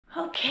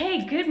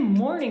Okay, good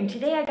morning.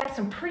 Today I got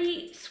some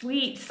pretty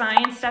sweet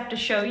science stuff to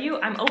show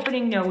you. I'm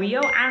opening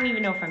NOEO. I don't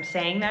even know if I'm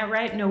saying that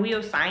right.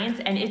 NOEO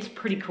Science, and it's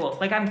pretty cool.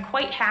 Like, I'm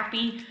quite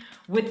happy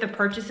with the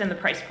purchase and the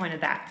price point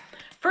of that.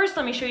 First,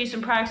 let me show you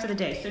some products of the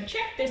day. So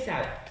check this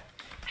out.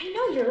 I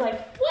know you're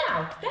like,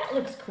 wow, that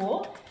looks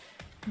cool.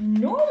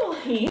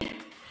 Normally,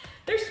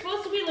 they're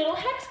supposed to be little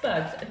hex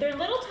bugs. They're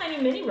little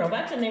tiny mini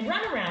robots, and they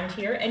run around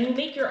here, and you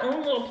make your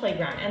own little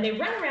playground. And they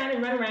run around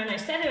and run around, and I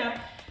set it up.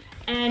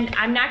 And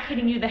I'm not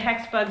kidding you, the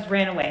hex bugs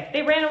ran away.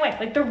 They ran away.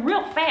 Like, they're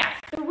real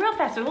fast. They're real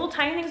fast. They're little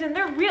tiny things, and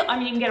they're real. I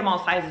mean, you can get them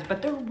all sizes,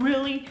 but they're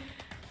really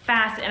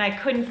fast, and I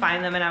couldn't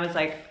find them, and I was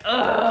like,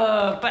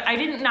 ugh. But I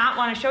did not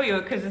want to show you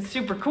it because it's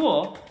super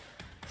cool.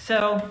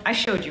 So I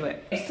showed you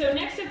it. So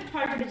next up, the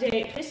product of the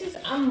day. This is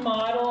a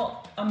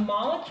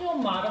molecule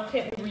model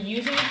kit. We were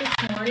using it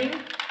this morning.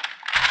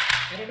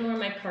 I don't know where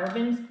my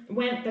carbons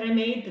went that I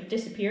made that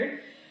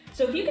disappeared.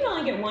 So if you can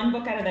only get one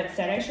book out of that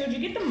set I showed you,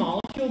 get the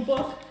molecule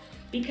book.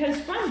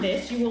 Because from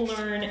this, you will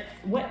learn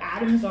what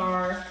atoms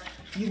are.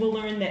 You will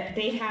learn that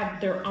they have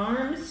their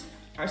arms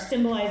are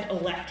symbolized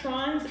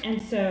electrons,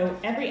 and so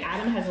every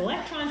atom has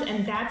electrons,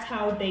 and that's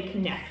how they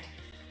connect.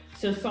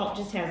 So salt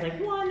just has like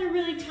one, they're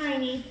really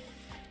tiny.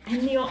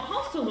 And you'll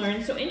also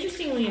learn, so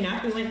interestingly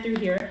enough, we went through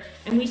here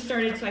and we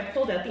started, so I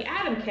pulled out the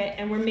atom kit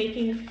and we're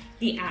making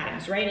the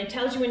atoms, right? And it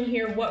tells you in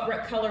here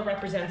what color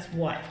represents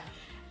what.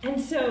 And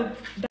so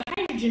the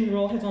hydrogen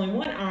rule has only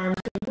one arm,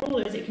 so the rule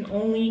is it can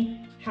only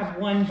have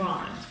one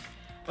bond.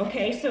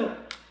 Okay, so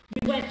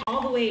we went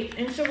all the way,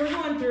 and so we're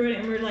going through it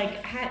and we're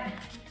like at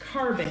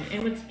carbon.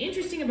 And what's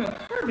interesting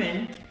about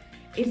carbon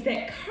is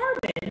that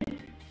carbon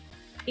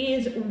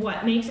is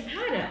what makes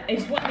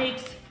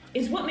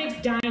is what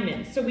makes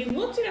diamonds. So we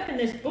looked it up in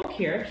this book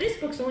here. This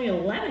book's only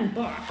 11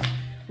 bucks.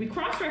 We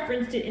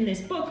cross-referenced it in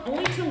this book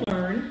only to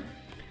learn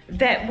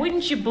that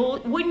wouldn't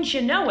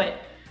you know it,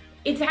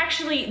 it's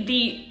actually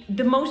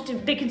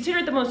they consider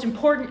it the most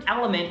important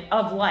element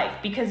of life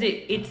because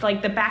it's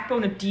like the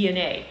backbone of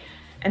DNA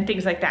and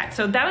things like that.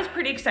 So that was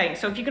pretty exciting.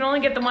 So if you can only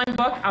get the one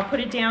book, I'll put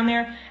it down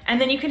there, and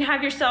then you can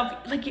have yourself,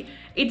 like,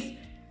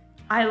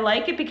 I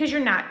like it because you're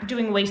not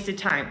doing wasted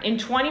time. In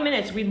 20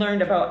 minutes, we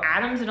learned about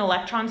atoms and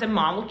electrons and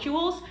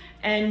molecules,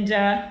 and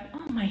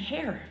oh, my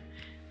hair.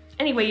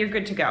 Anyway, you're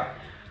good to go.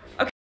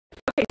 Okay,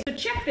 so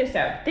check this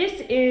out.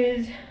 This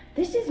is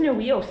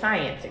NOEO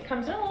Science. It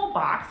comes in a little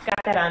box, got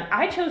that on.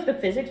 I chose the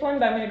physics one,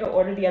 but I'm gonna go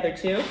order the other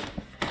two.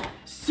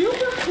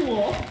 Super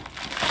cool.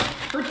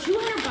 For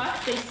 200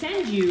 bucks, they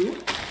send you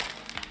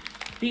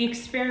the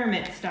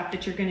experiment stuff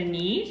that you're gonna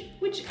need,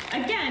 which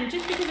again,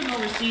 just because I'm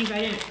overseas,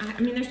 I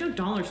mean, there's no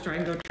dollar store I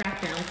can go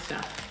track down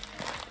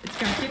stuff. It's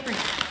got different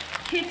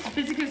kits,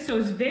 physics, so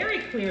it's very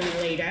clearly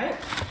laid out.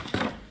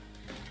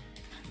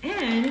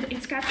 And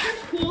it's got some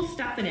cool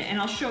stuff in it, and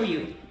I'll show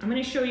you. I'm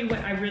gonna show you what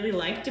I really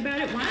liked about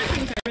it. One of the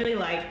things I really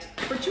liked,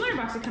 for 200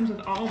 bucks, it comes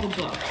with all the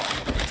books,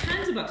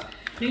 tons of books.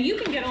 Now you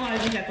can get a lot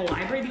of these at the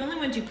library. The only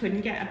ones you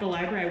couldn't get at the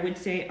library, I would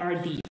say, are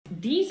these.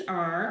 These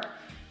are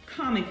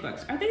comic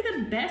books. Are they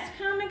the best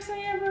comics I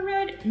ever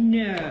read?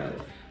 No,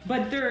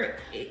 but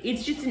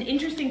it's just an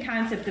interesting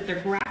concept that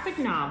they're graphic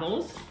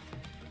novels,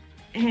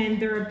 and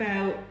they're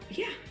about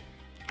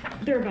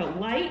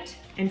light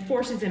and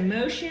forces in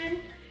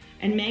motion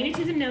and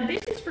magnetism. Now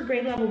this is for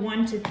grade level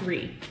 1 to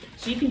 3.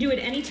 So you can do it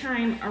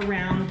anytime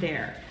around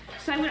there.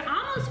 So I would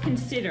almost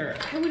consider,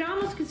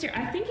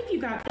 I think if you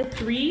got the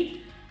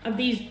 3 of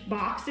these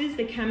boxes,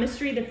 the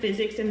chemistry, the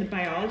physics, and the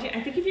biology,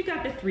 I think if you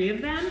got the 3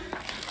 of them,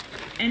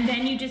 and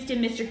then you just did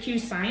Mr.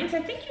 Q's science,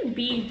 I think you'd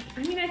be,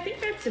 I think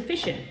that's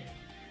sufficient.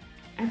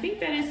 I think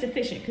that is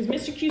sufficient, because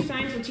Mr. Q's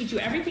science will teach you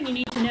everything you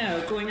need to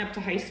know going up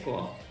to high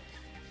school.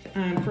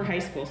 For high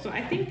school, so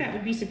I think that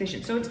would be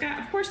sufficient. So it's got,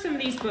 of course, some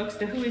of these books,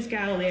 The Who is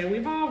Galileo.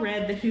 We've all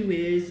read The Who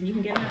is, and you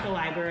can get them at the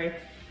library.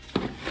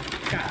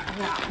 It's got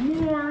a lot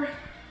more.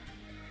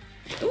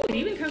 Oh, it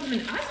even comes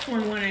with an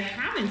Usborne one I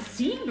haven't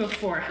seen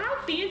before. How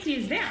fancy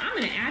is that? I'm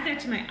gonna add that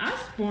to my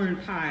Usborne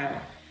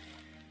pile.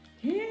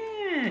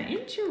 Yeah,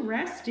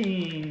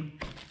 interesting.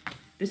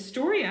 The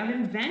story of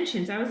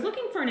inventions. I was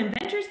looking for an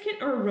inventor's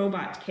kit or a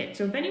robot kit.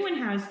 So if anyone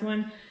has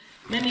one,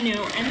 let me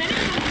know. And then it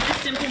comes with the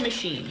simple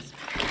machines.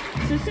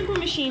 So simple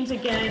machines,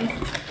 again,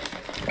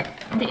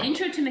 the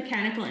intro to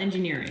mechanical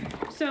engineering.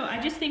 So I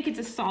just think it's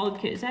a solid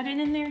kit. Is that it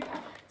in there?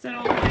 Is that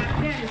all we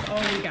got? That is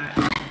all we got.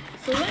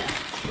 So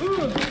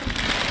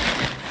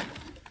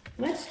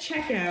let's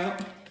check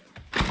out.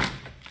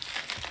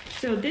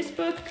 So this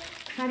book,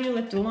 How Do You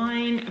Lift a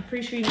Line? I'm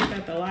pretty sure you can get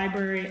at the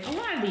library. A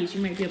lot of these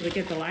you might be able to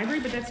get at the library,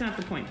 but that's not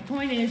the point. The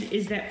point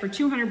is that for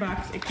 200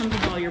 bucks, it comes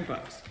with all your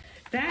books.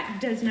 That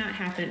does not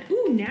happen.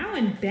 Ooh, Now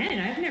and Ben.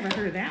 I've never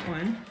heard of that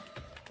one.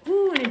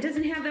 Ooh, and it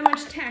doesn't have that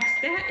much text.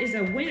 That is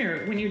a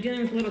winner when you're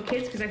dealing with little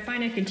kids, because I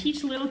find I can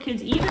teach little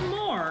kids even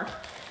more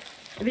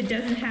if it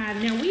doesn't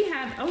have. Now we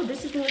have, oh,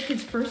 this is the little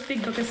kid's first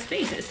big book of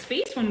space. A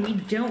space one we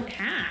don't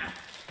have.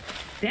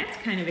 That's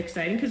kind of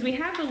exciting, because we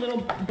have the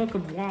little book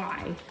of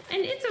why.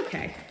 And it's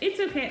okay. It's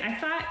okay. I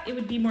thought it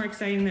would be more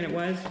exciting than it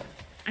was.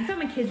 I thought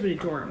my kids would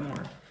adore it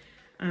more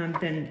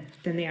than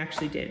they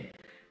actually did.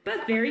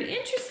 but very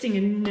interesting.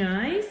 A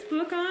nice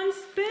book on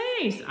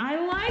space.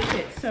 I like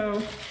it.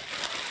 So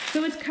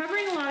it's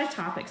covering a lot of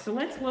topics. So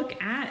let's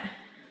look at,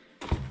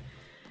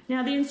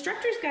 now the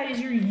instructor's guide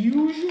is your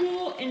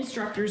usual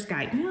instructor's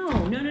guide.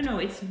 No,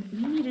 it's,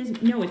 maybe it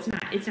isn't. No, it's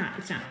not.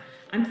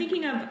 I'm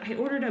thinking of,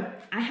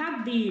 I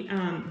have the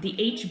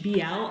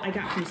HBL I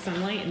got from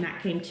Sunlight, and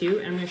that came too,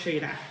 and I'm gonna show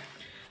you that.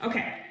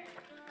 Okay,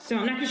 so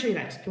I'm not gonna show you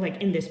that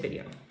like in this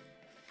video.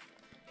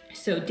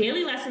 So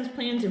daily lessons,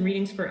 plans, and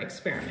readings for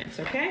experiments,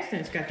 okay? So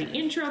it's got the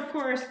intro, of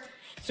course,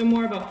 so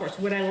more about course.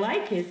 What I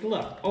like is,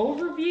 look,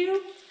 overview,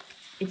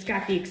 it's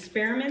got the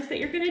experiments that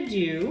you're gonna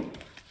do.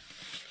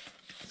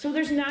 So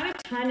there's not a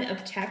ton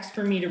of text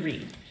for me to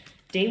read.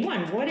 Day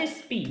 1, what is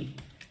speed?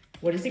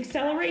 What is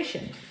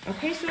acceleration?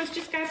 Okay, so it's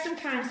just got some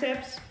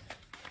concepts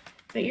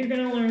that you're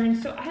gonna learn.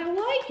 So I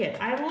like it.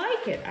 I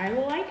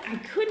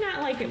could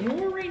not like it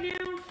more right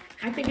now.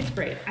 I think it's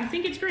great. I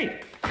think it's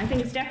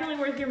definitely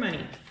worth your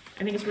money.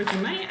 I think it's worth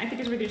your money. I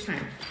think it's worth your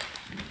time.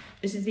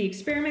 This is the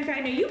experiment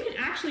guide. Now you can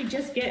actually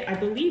just get, I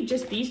believe,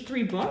 just these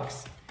 3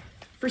 books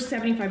for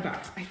 75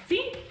 bucks. I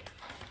think,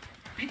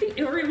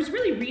 or it was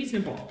really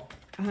reasonable.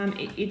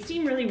 It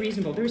seemed really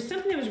reasonable. There was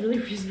something that was really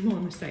reasonable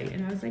on the site,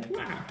 and I was like,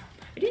 wow.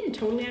 I didn't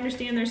totally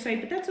understand their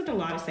site, but that's with a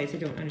lot of sites I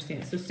don't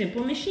understand. So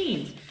simple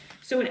machines.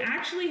 So it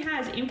actually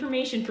has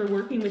information for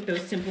working with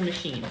those simple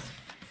machines.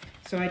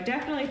 So I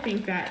definitely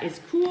think that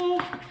is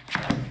cool.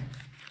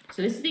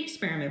 So this is the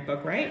experiment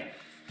book, right?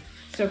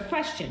 So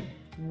question,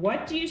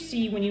 what do you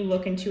see when you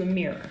look into a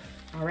mirror?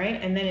 All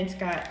right, and then it's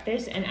got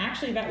this, and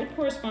actually that would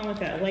correspond with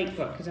that light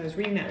book, because I was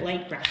reading that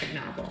light graphic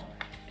novel,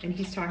 and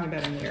he's talking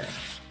about a mirror.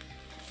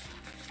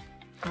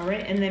 All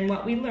right, and then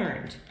what we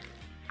learned.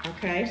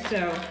 Okay,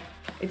 so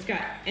it's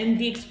got, and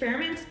the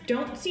experiments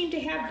don't seem to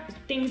have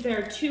things that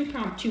are too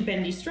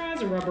bendy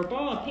straws, a rubber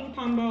ball, a ping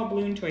pong ball,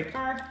 balloon toy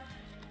car.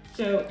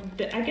 So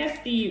I guess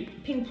the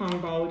ping pong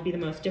ball would be the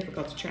most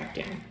difficult to track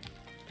down.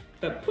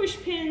 But push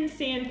pins,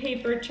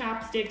 sandpaper,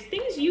 chopsticks,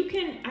 things you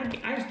can,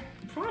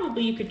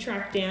 probably you could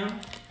track down.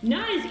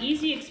 Not as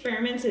easy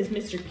experiments as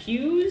Mr.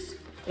 Q's,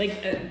 like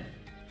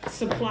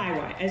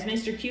supply-wise, as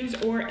Mr. Q's,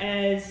 or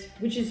as,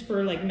 which is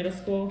for like middle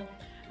school,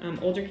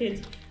 older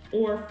kids,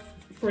 or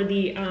for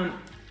the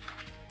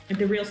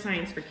real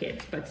science for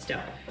kids, but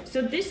still.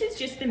 So this is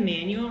just the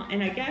manual,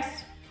 and I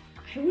guess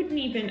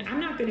I'm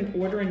not gonna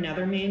order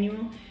another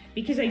manual,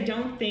 because I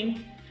don't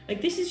think,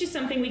 like, this is just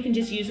something we can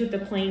just use with the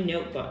plain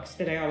notebooks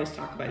that I always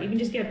talk about. You can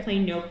just get a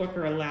plain notebook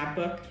or a lab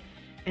book,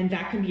 and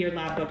that can be your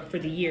lab book for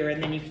the year,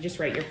 and then you can just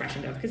write your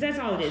question down, because that's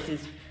all it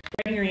is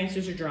writing your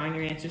answers or drawing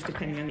your answers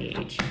depending on the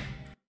age.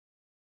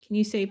 Can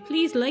you say,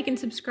 please like and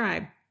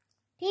subscribe?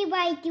 Please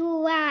like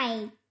to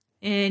like.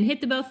 And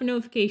hit the bell for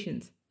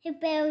notifications.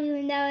 Hit the bell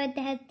for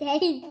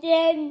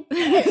notifications.